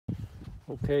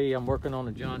Okay, I'm working on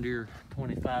a John Deere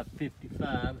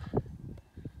 2555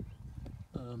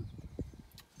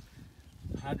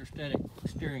 hydrostatic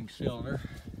steering cylinder.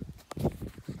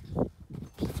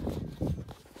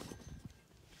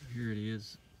 Here it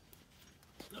is,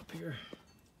 up here.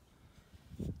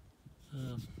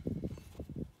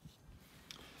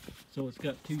 So it's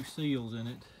got two seals in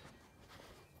it.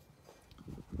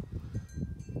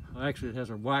 Well, actually, it has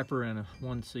a wiper and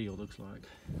one seal, looks like.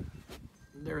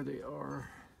 There they are.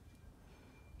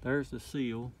 There's the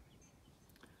seal,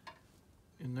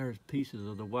 and there's pieces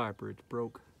of the wiper. It's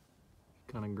broke,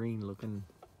 kind of green looking.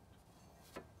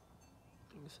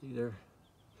 You can see there.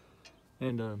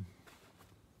 And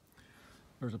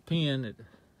there's a pin that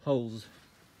holds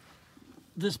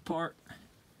this part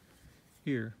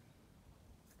here.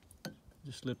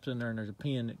 Just slips in there, and there's a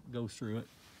pin that goes through it.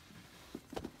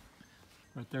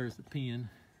 Right there's the pin,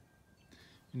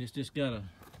 and it's just got a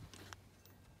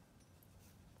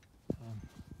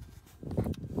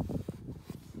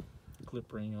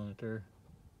clip ring on it there,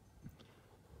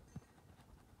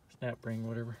 snap ring,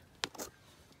 whatever.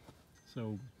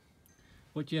 So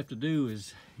what you have to do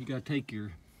is you got to take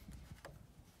your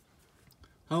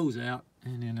hose out,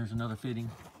 and then there's another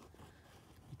fitting.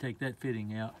 You take that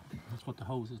fitting out, that's what the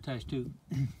hose is attached to,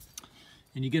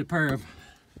 and you get a pair of,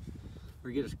 or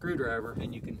you get a screwdriver,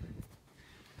 and you can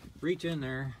reach in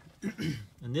there,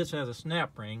 and this has a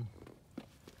snap ring.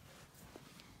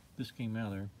 This came out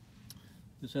of there.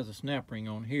 This has a snap ring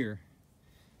on here,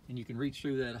 and you can reach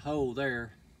through that hole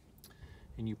there,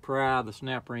 and you pry the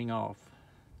snap ring off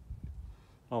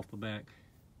the back.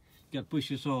 You got to push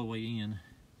this all the way in.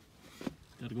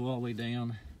 Got to go all the way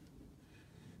down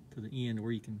to the end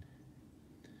where you can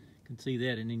see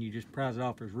that, and then you just prise it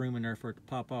off. There's room in there for it to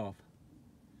pop off.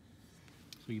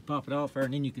 So you pop it off there,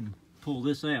 and then you can pull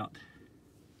this out.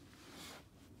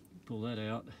 Pull that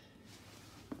out,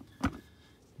 and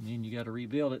then you got to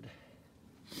rebuild it.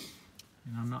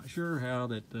 And I'm not sure how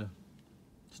that the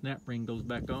snap ring goes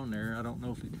back on there. I don't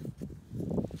know if it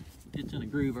fits in a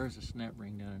groove. There's a snap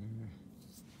ring down there.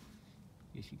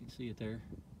 Guess you can see it there.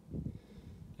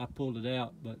 I pulled it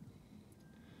out, but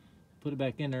put it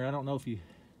back in there. I don't know if you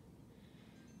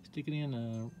stick it in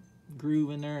a groove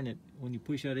in there, and it, when you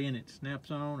push that in, it snaps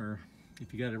on, or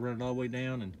if you got to run it all the way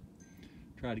down and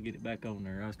try to get it back on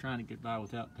there. I was trying to get by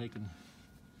without taking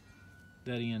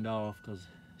that end off, because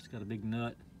it's got a big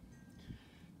nut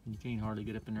and you can't hardly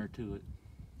get up in there to it.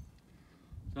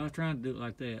 So I was trying to do it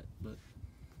like that, but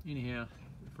anyhow,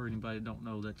 for anybody that don't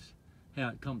know, that's how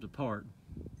it comes apart.